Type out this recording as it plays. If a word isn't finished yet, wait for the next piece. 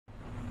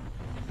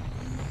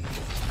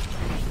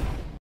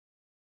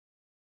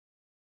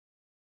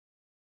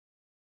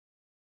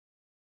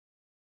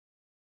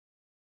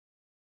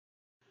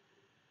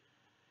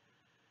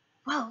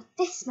Whoa,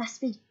 this must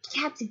be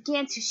Captain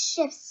Gantu's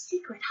ship's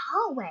secret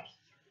hallway.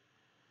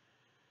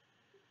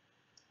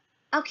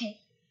 Okay,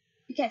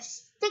 we gotta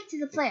stick to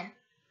the plan.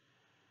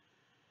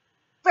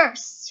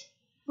 First,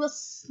 we'll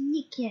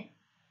sneak in,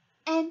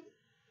 and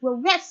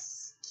we'll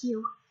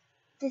rescue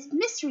the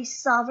mystery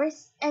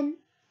solvers and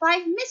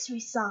 5 mystery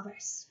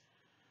solvers.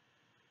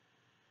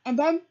 And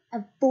then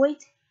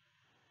avoid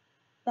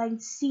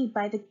being seen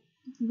by the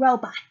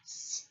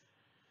robots.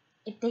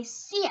 If they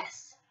see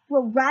us,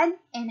 we'll run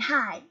and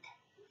hide.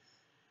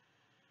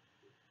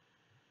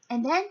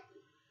 And then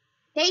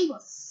they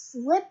will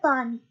slip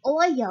on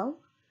oil,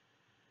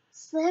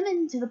 slam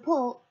into the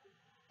pool,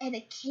 and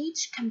the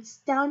cage comes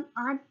down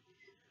on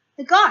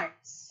the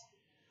guards.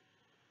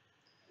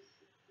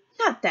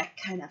 Not that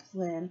kind of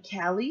plan,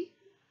 Callie.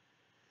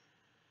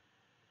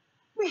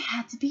 We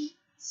had to be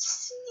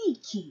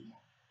sneaky.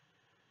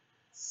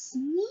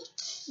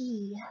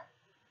 Sneaky.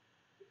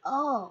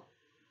 Oh,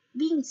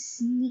 being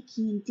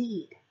sneaky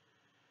indeed.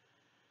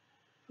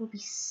 We'll be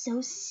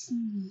so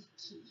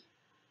sneaky.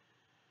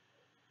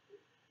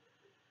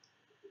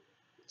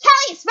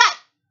 Kelly is right.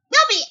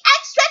 We'll be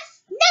extra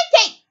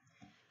sneaky.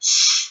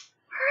 Shh,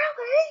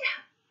 Really?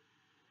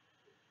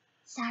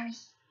 Sorry.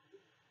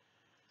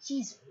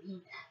 She's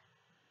rude.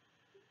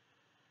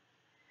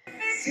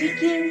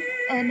 Sneaking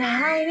and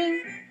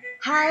hiding,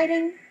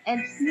 hiding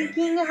and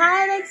sneaking,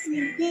 hiding,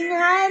 sneaking,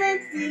 hiding,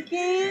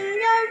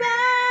 sneaking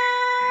around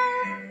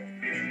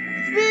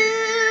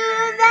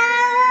through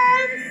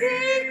that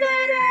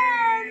secret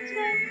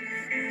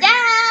entrance,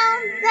 down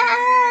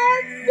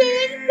that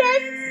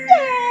secret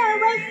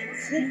stairway,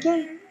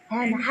 sneaking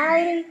and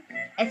hiding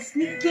and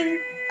sneaking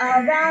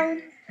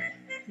around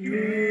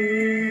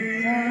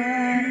through the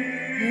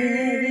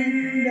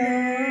hidden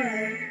door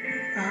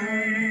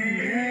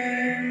underneath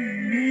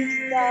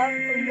the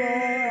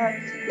floor.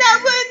 No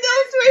one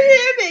knows we're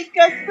here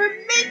because we're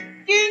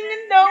making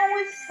no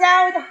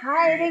sound,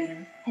 hiding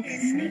and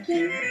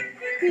sneaking,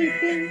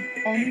 creeping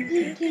and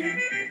peeking.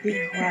 Be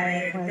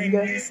quiet when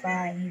you're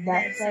spying,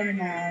 that's our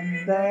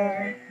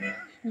number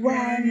 1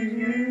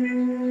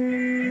 rule.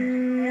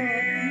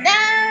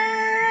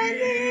 That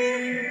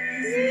is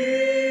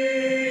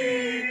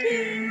sneaking.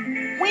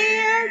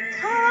 We're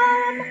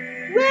calm,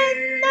 we're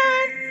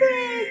not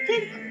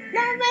freaking,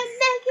 not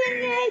mistaking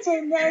it,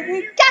 and then we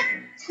got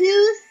to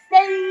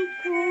stay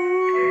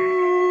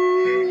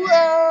cool.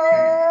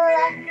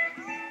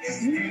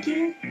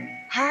 Sneaking,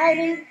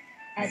 hiding,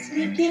 and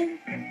sneaking,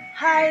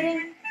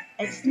 hiding,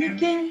 and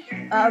sneaking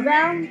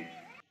around.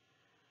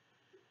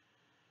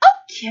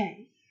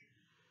 Okay,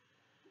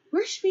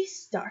 where should we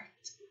start?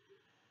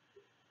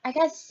 I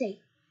gotta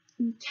say,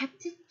 in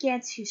Captain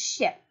Gantu's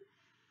ship,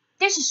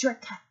 there's a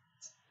shortcut.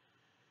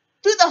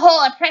 Through the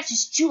hole of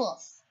precious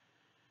jewels.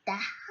 The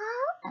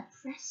hole of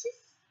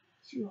precious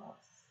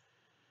jewels.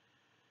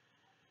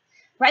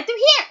 Right through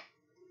here.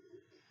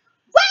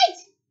 Wait!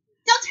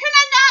 Don't turn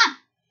that on!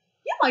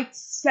 You might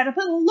set up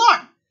an alarm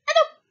and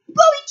a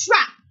booby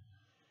trap.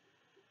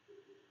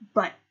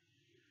 But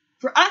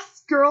for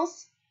us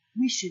girls,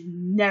 we should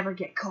never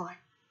get caught.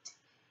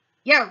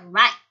 You're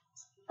right.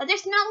 But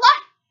there's no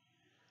alarm.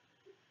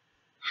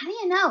 How do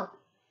you know?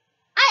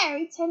 I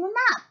already turned them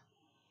up.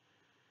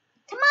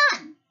 Come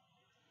on.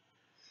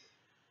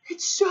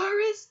 It sure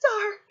is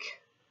dark.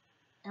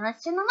 And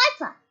let's turn the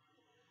lights on.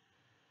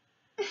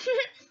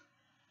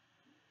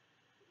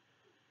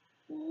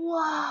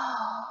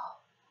 Wow.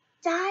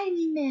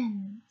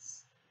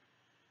 Diamonds.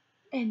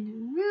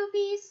 And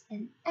rubies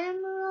and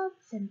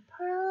emeralds and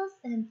pearls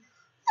and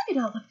look at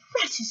all the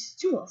precious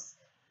jewels.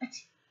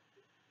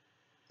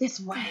 This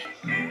way.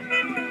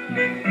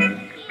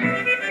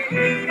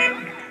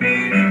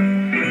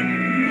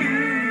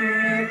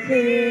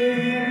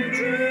 Nothing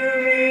to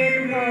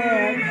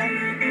report.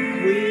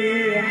 We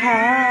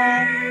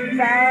have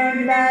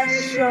found a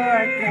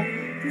shortcut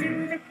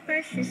through the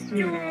precious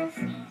jewels,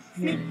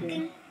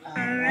 sneaking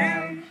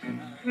around.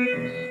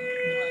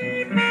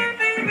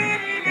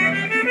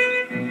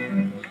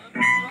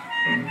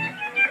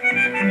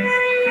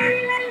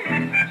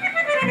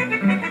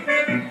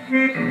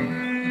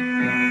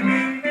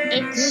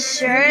 It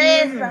sure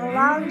is a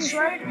long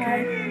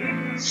shortcut.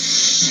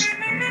 Shh.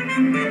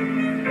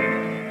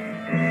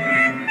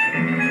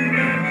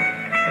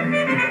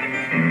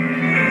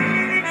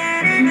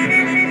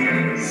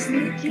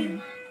 Sneaking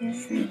and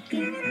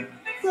sneaking,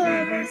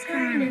 floors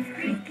kind of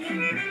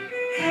creaking,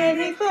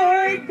 heading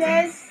for a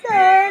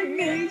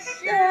destination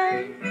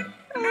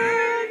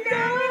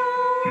unknown.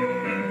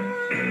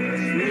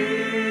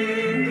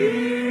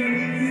 Sneaking,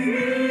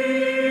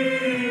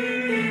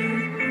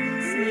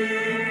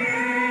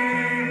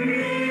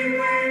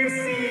 everywhere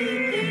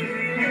seeking,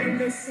 and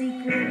the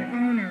secret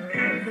owner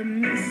of the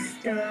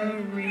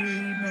mystery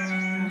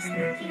box.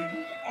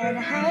 Sneaking and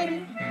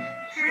hiding,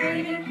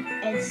 hiding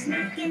and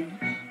sneaking,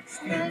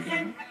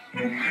 sneaking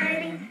and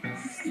hiding,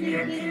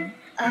 sneaking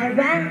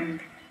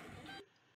around.